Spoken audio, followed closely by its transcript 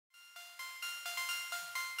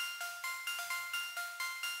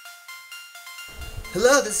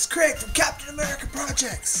Hello, this is Craig from Capn America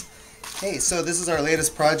Projects. Hey, so this is our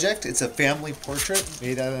latest project. It's a family portrait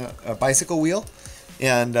made out of a bicycle wheel.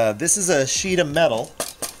 And this is a sheet of metal.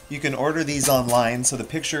 You can order these online. So the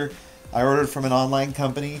picture I ordered from an online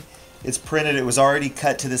company. It's printed. It was already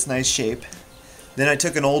cut to this nice shape. Then I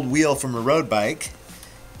took an old wheel from a road bike.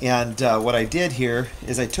 And what I did here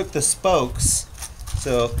is I took the spokes.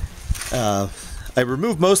 So I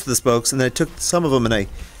removed most of the spokes and then I took some of them and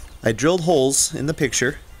I drilled holes in the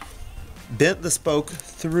picture, bent the spoke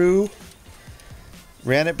through,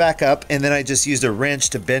 ran it back up, and then I just used a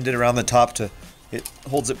wrench to bend it around the top it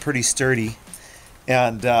holds it pretty sturdy.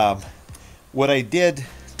 And what I did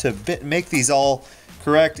to make these all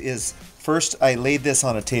correct is first I laid this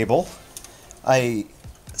on a table, I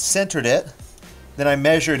centered it, then I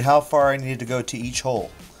measured how far I needed to go to each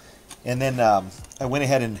hole. And then I went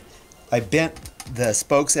ahead and I bent the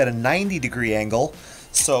spokes at a 90-degree angle.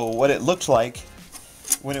 So what it looked like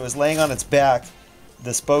when it was laying on its back,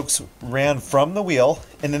 the spokes ran from the wheel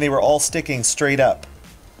and then they were all sticking straight up.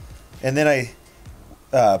 And then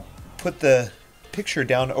I put the picture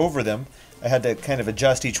down over them. I had to kind of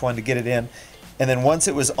adjust each one to get it in. And then once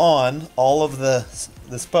it was on, all of the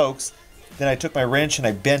spokes, then I took my wrench and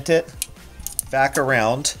I bent it back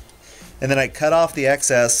around. And then I cut off the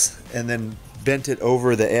excess and then bent it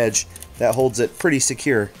over the edge. That holds it pretty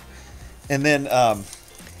secure. And then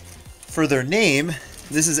for their name,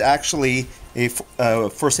 this is actually a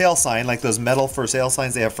for sale sign, like those metal for sale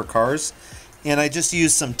signs they have for cars. And I just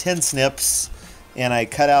used some tin snips and I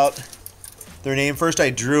cut out their name. First I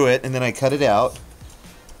drew it and then I cut it out.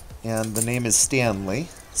 And the name is Stanley.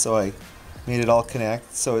 So I made it all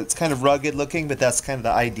connect. So it's kind of rugged looking, but that's kind of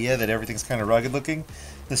the idea, that everything's kind of rugged looking.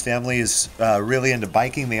 This family is really into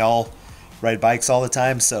biking. They all ride bikes all the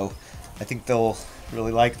time, so I think they'll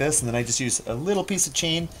really like this. And then I just use a little piece of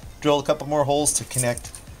chain, drill a couple more holes to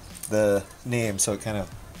connect the name so it kind of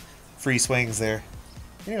free swings there.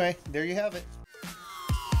 Anyway, there you have it.